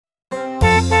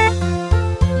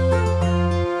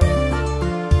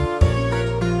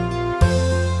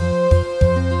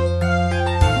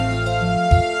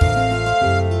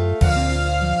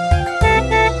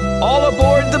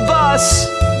bus.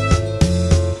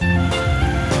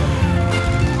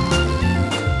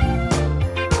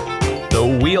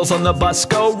 The wheels on the bus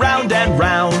go round and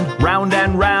round, round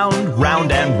and round,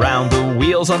 round and round. The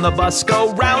wheels on the bus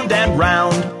go round and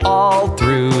round, all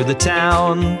through the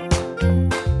town.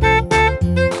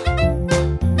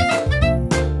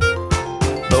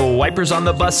 The wipers on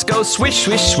the bus go swish,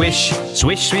 swish, swish,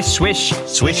 swish, swish, swish,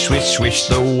 swish, swish, swish.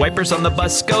 The wipers on the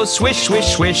bus go swish,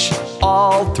 swish, swish,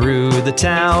 all through the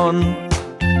town.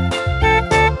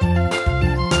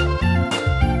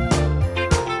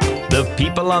 The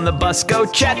people on the bus go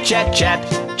chat, chat, chat,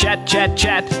 chat, chat,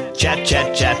 chat, chat,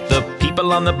 chat, chat. The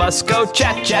people on the bus go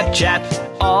chat, chat, chat,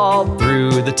 all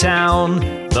through the town.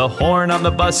 The horn on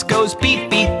the bus goes beep,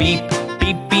 beep, beep,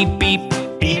 beep, beep, beep,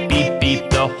 beep, beep, beep.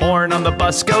 The horn on the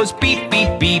bus goes beep,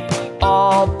 beep, beep,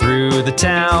 all through the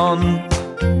town.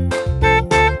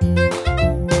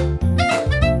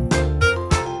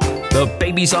 The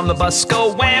babies on the bus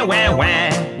go wah, wah,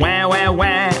 wah, wah, wah,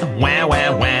 wah, wah,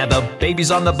 wah, wah. The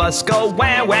babies on the bus go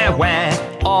wah, wah, wah,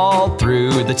 all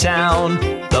through the town.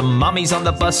 The mummies on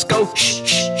the bus go shh,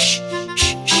 shh,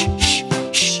 shh, shh, shh,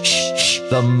 shh, shh.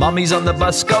 The mummies on the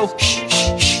bus go shh,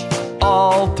 shh, shh,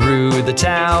 all through the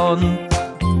town.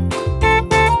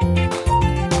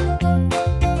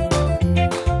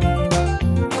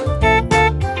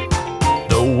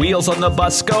 The wheels on the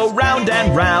bus go round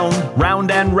and round, round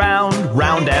and round,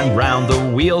 round and round. The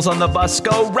wheels on the bus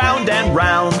go round and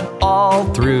round, all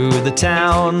through the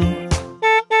town.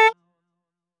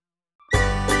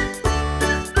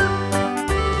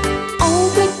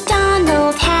 Old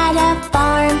MacDonald had a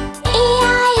farm,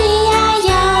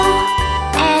 E-I-E-I-O.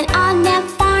 And on that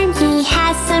farm he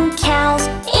had some cows,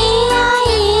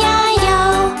 E-I-E-I-O.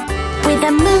 With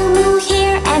a moo-moo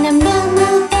here and a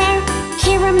moo-moo there,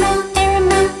 here a moo, there a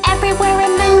moo, everywhere a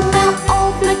moo-moo.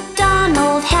 Old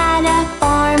MacDonald had a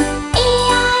farm,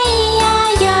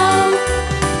 E-I-E-I-O.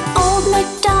 Old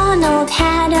MacDonald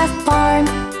had a farm,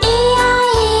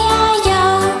 E-I-E-I-O.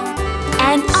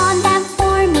 And on that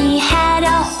farm he had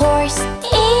a horse,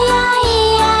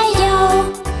 E-I-E-I-O.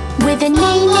 With a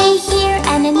neigh-neigh here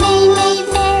and a neigh-neigh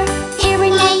there, here a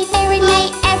neigh, there a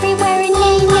neigh, everywhere a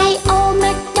neigh-neigh. Old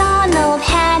MacDonald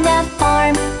had a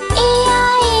farm,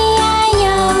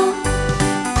 E-I-E-I-O.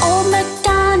 Old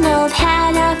MacDonald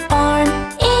had a farm,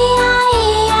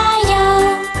 E-I-E-I-O.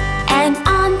 And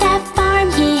on that farm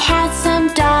he had some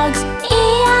dogs,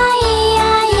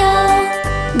 E-I-E-I-O.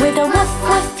 With a woof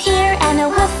woof here and a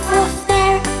woof woof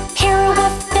there, here a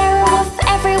woof, there a woof,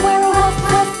 everywhere a woof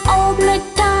woof. Old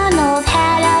MacDonald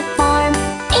had a farm,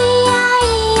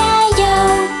 E-I-E-I-O.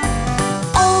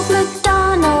 Old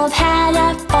MacDonald had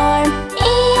a farm,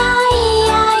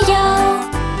 E-I-E-I-O.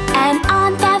 And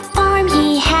on that farm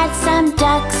he had some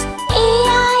ducks,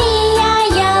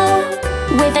 E-I-E-I-O.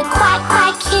 With a quack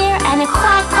quack here and a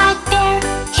quack quack there,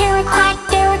 here a quack,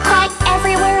 there a quack,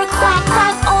 everywhere a quack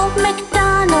quack. Old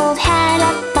MacDonald had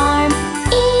a farm,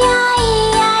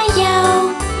 E-I-E-I-O.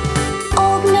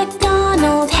 Old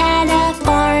MacDonald had a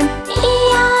farm,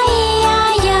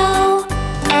 E-I-E-I-O.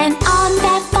 And on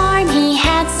that farm he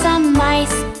had some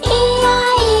mice,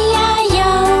 E-I-E-I-O.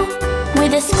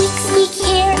 With a squeak squeak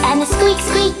here and a squeak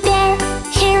squeak there,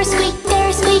 here a squeak, there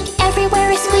a squeak,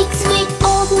 everywhere a squeak squeak.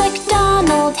 Old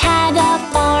MacDonald had a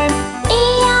farm,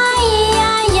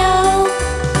 E-I-E-I-O.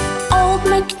 Old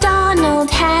MacDonald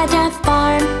had a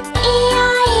farm,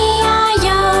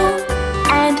 E-I-E-I-O.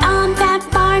 And on that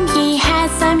farm he had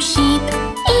some sheep,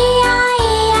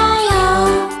 E-I-E-I-O.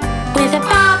 With a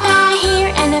ba-ba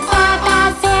here and a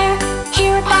ba-ba there,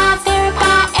 here a ba, there a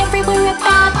ba, everywhere a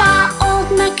ba-ba. Old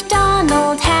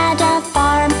MacDonald had a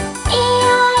farm,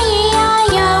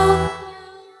 E-I-E-I-O.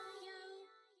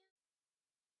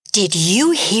 Did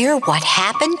you hear what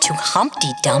happened to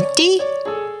Humpty Dumpty?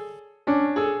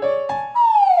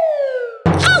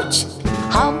 Ouch!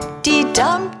 Humpty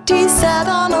Dumpty sat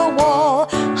on a wall.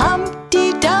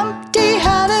 Humpty Dumpty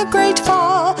had a great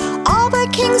fall. All the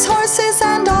king's horses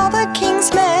and all the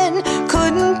king's men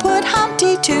couldn't put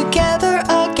Humpty together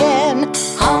again.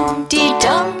 Humpty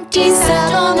Dumpty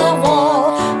sat on a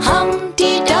wall.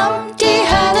 Humpty Dumpty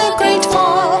had a great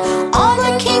fall. All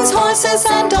the king's horses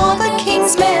and all the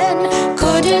king's men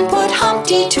couldn't put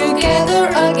Humpty together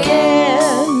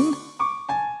again.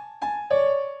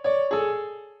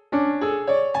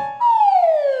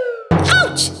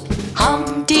 Ouch!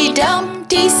 Humpty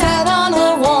Dumpty sat on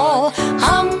a wall.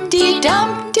 Humpty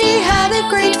Dumpty had a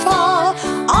great fall.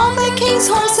 All the king's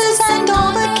horses and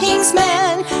all the king's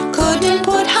men couldn't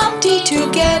put Humpty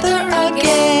together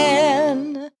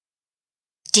again.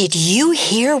 Did you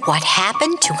hear what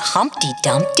happened to Humpty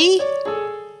Dumpty?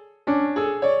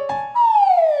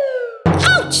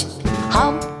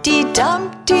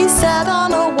 Dumpty sat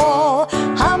on a wall.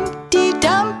 Humpty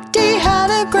Dumpty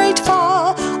had a great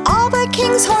fall. All the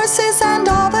king's horses and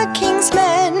all the king's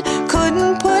men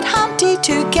couldn't put Humpty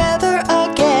together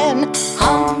again.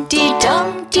 Humpty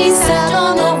Dumpty sat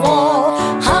on a wall.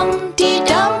 Humpty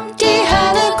Dumpty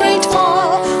had a great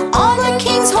fall. All the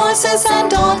king's horses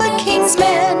and all the king's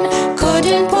men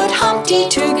couldn't put Humpty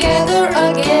together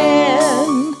again.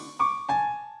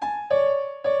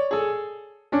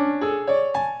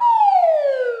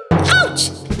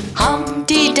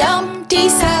 Humpty Dumpty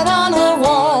sat on a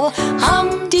wall.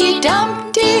 Humpty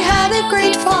Dumpty had a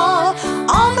great fall.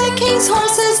 All the king's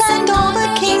horses and all the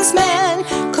king's men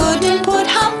couldn't put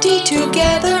Humpty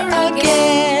together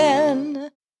again.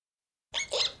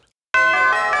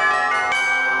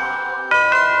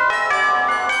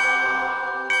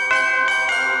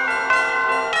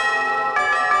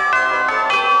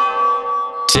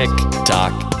 Tick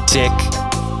tock tick,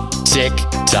 tick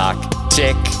tock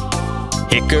tick.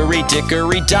 Hickory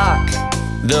dickory dock,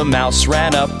 the mouse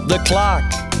ran up the clock.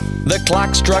 The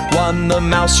clock struck 1, the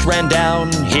mouse ran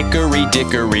down. Hickory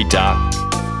dickory dock.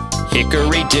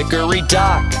 Hickory dickory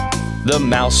dock, the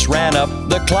mouse ran up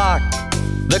the clock.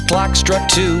 The clock struck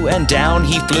 2 and down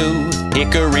he flew.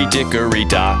 Hickory dickory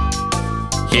dock.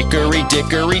 Hickory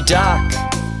dickory dock,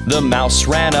 the mouse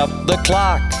ran up the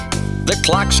clock. The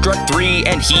clock struck 3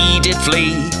 and he did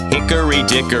flee. Hickory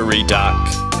dickory dock.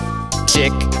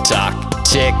 Tick tock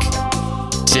tick,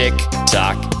 tick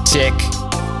tock tick.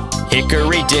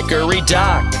 Hickory dickory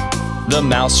dock, the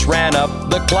mouse ran up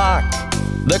the clock.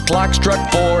 The clock struck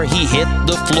 4, he hit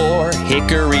the floor.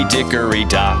 Hickory dickory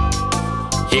dock.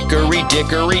 Hickory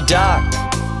dickory dock,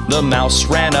 the mouse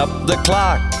ran up the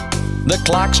clock. The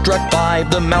clock struck 5,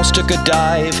 the mouse took a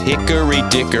dive. Hickory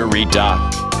dickory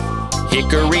dock.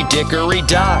 Hickory dickory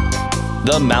dock,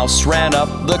 the mouse ran up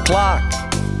the clock.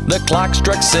 The clock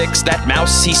struck 6, that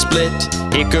mouse he split.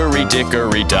 Hickory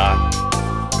dickory dock.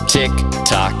 Tick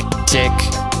tock tick,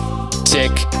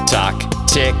 tick tock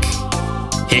tick.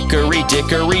 Hickory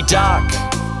dickory dock,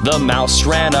 the mouse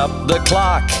ran up the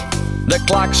clock. The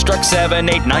clock struck 7,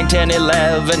 8, 9, 10,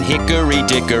 11. Hickory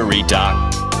dickory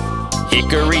dock.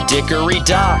 Hickory dickory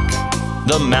dock,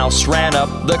 the mouse ran up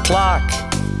the clock.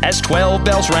 As 12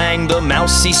 bells rang, the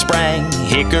mouse he sprang.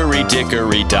 Hickory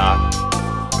dickory dock.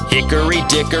 Hickory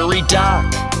dickory dock,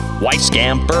 why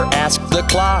scamper, asked the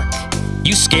clock.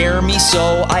 You scare me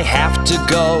so I have to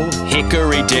go.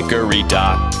 Hickory dickory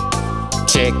dock.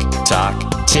 Tick tock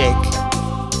tick,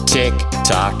 tick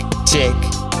tock tick.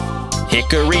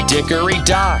 Hickory dickory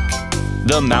dock,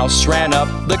 the mouse ran up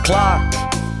the clock.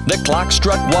 The clock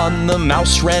struck 1, the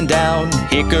mouse ran down.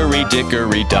 Hickory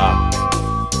dickory dock.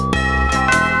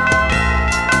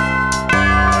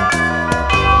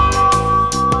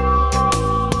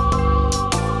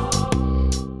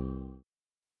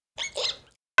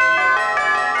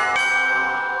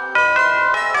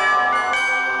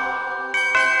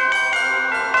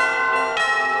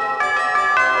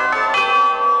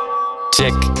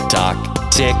 Tick tock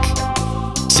tick,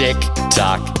 tick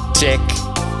tock tick.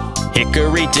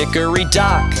 Hickory dickory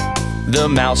dock, the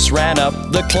mouse ran up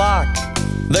the clock.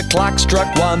 The clock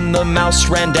struck 1, the mouse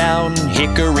ran down.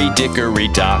 Hickory dickory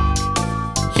dock.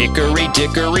 Hickory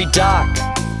dickory dock,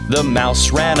 the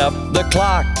mouse ran up the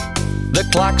clock. The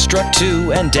clock struck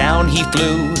 2 and down he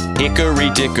flew. Hickory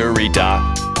dickory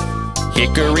dock.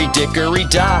 Hickory dickory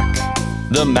dock,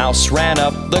 the mouse ran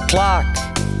up the clock.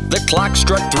 The clock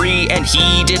struck 3 and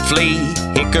he did flee.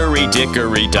 Hickory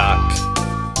dickory dock.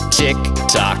 Tick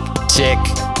tock tick,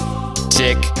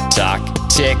 tick tock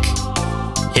tick.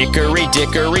 Hickory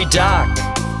dickory dock,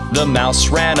 the mouse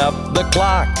ran up the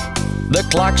clock. The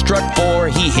clock struck 4,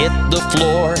 he hit the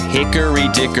floor. Hickory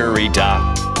dickory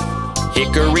dock.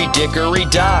 Hickory dickory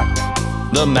dock,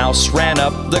 the mouse ran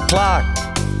up the clock.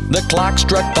 The clock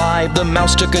struck 5, the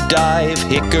mouse took a dive.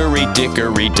 Hickory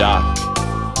dickory dock.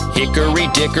 Hickory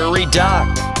dickory dock,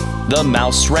 the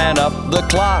mouse ran up the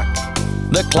clock.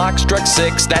 The clock struck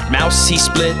 6, that mouse he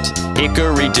split.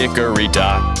 Hickory dickory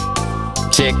dock.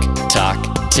 Tick tock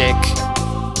tick,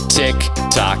 tick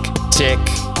tock tick.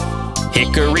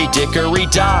 Hickory dickory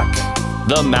dock,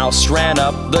 the mouse ran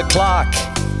up the clock.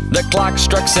 The clock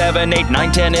struck 7, 8,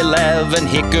 9, 10, 11.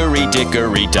 Hickory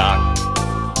dickory dock.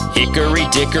 Hickory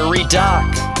dickory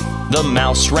dock, the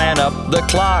mouse ran up the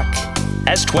clock.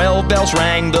 As 12 bells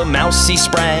rang, the mouse he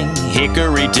sprang.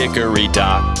 Hickory dickory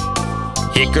dock.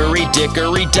 Hickory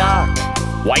dickory dock,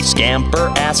 why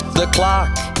scamper, asked the clock.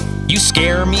 You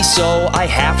scare me so I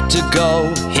have to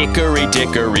go. Hickory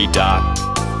dickory dock.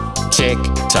 Tick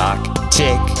tock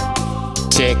tick,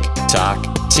 tick tock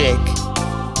tick.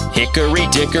 Hickory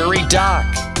dickory dock,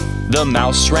 The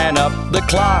mouse ran up the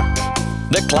clock.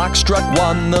 The clock struck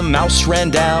 1, the mouse ran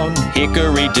down.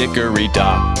 Hickory dickory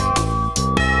dock.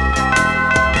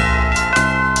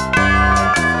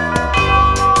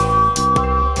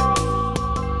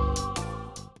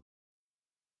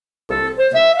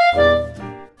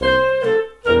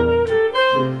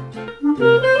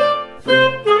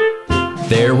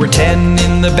 There were 10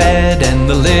 in the bed, and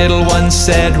the little one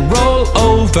said, "Roll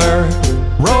over,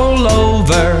 roll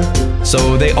over."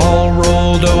 So they all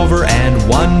rolled over, and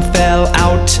one fell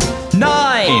out.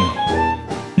 9!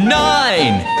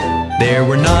 9! There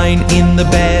were 9 in the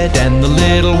bed, and the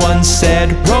little one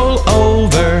said, "Roll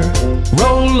over,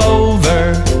 roll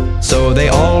over." So they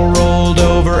all rolled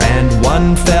over, and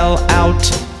one fell out.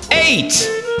 8!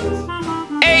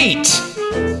 8!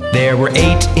 There were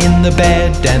 8 in the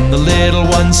bed, and the little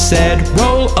one said,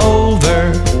 "Roll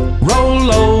over,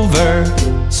 roll over."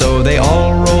 So they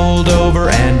all rolled over,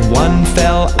 and one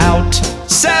fell out.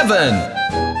 7!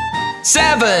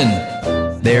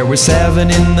 7! There were 7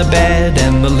 in the bed,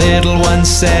 and the little one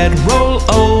said, "Roll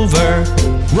over,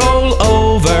 roll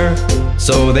over."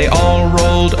 So they all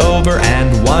rolled over, and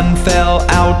one fell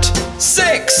out.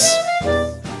 6!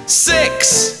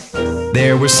 6!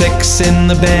 There were 6 in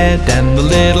the bed, and the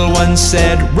little one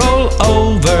said, "Roll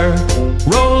over,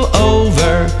 roll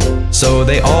over." So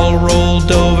they all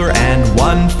rolled over, and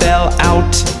one fell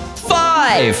out.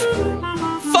 5!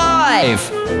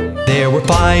 5! There were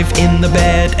 5 in the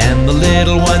bed, and the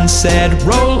little one said,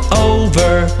 "Roll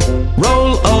over,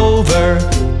 roll over."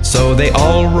 So they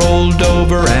all rolled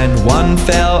over, and one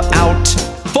fell out.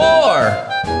 4!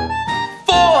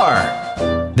 4!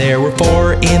 There were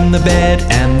 4 in the bed,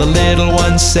 and the little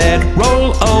one said,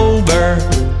 "Roll over,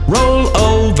 roll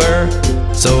over."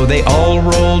 So they all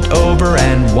rolled over,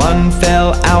 and one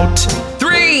fell out.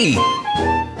 3!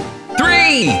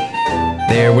 3!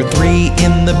 There were 3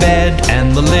 in the bed,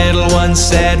 and the little one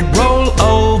said, "Roll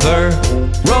over,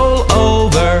 roll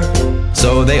over."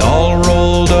 So they all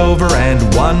rolled over, and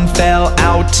one fell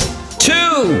out.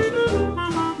 2!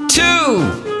 2!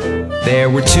 There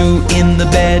were 2 in the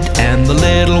bed, and the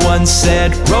little one said,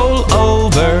 "Roll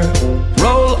over,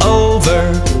 roll over."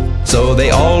 So they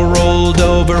all rolled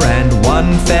over, and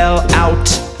one fell out.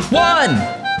 1!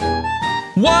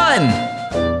 1!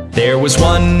 There was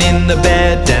 1 in the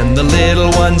bed, and the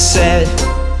little one said,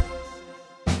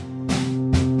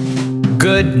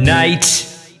 "Good night."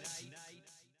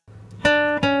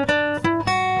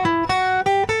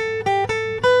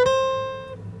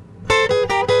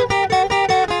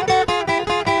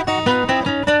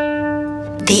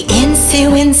 The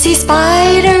incy-wincy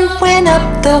spider went up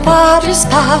the water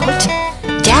spout.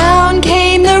 Down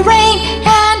came the rain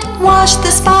and washed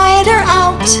the spider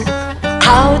out.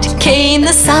 Out came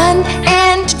the sun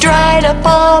and dried up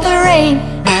all the rain.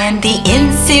 And the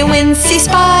incy-wincy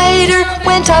spider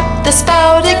went up the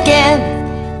spout again.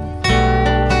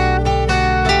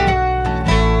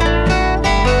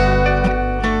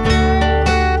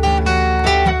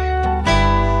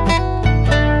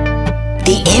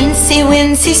 The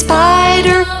incy-wincy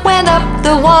spider went up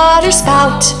the water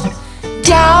spout.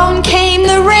 Down came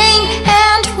the rain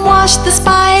and washed the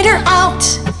spider out.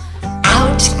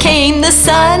 Out came the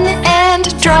sun and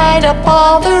dried up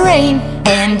all the rain.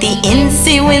 And the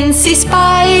incy-wincy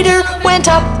spider went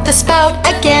up the spout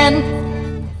again.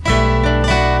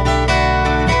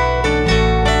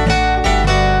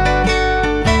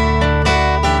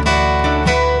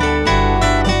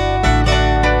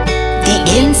 The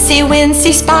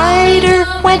incy-wincy spider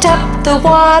went up the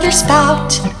water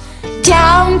spout.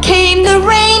 Down came the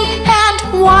rain and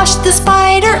washed the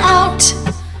spider out.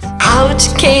 Out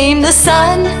came the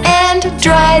sun and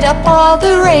dried up all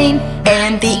the rain.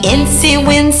 And the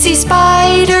incy-wincy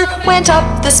spider went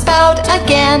up the spout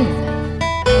again.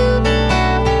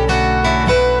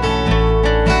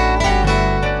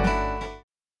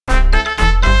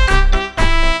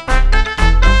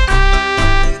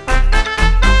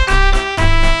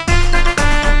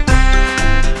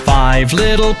 Five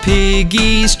little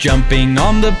piggies jumping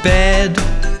on the bed.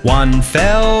 One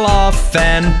fell off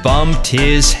and bumped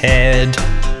his head.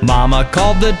 Mama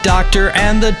called the doctor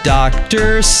and the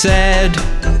doctor said,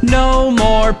 "No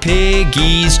more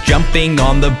piggies jumping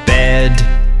on the bed."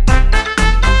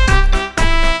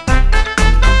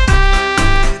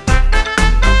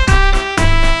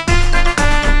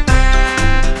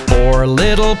 Four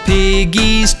little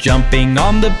piggies jumping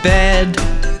on the bed.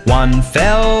 One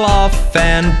fell off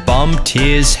and bumped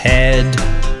his head.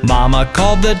 Mama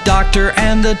called the doctor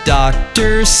and the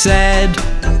doctor said,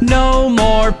 "No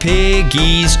more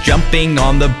piggies jumping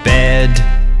on the bed."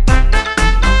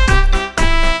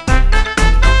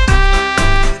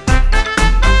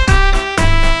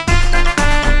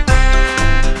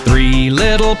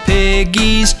 little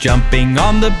piggies jumping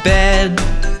on the bed.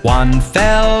 One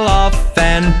fell off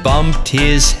and bumped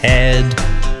his head.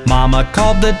 Mama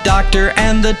called the doctor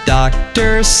and the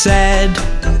doctor said,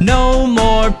 "No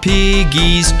more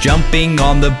piggies jumping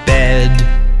on the bed."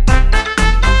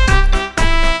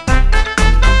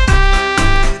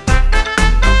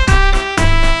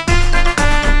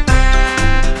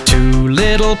 Two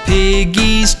little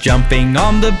piggies jumping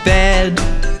on the bed.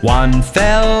 One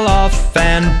fell off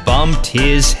and bumped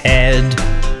his head.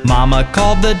 Mama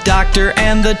called the doctor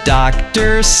and the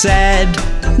doctor said,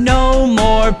 "No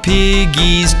more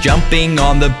piggies jumping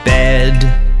on the bed."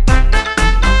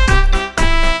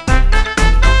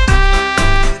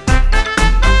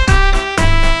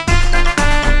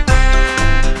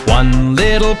 One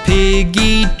little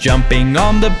piggy jumping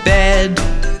on the bed.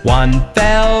 One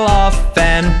fell off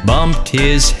and bumped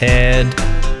his head.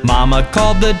 Mama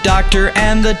called the doctor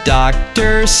and the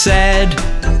doctor said,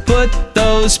 "Put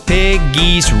those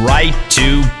piggies right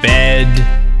to bed."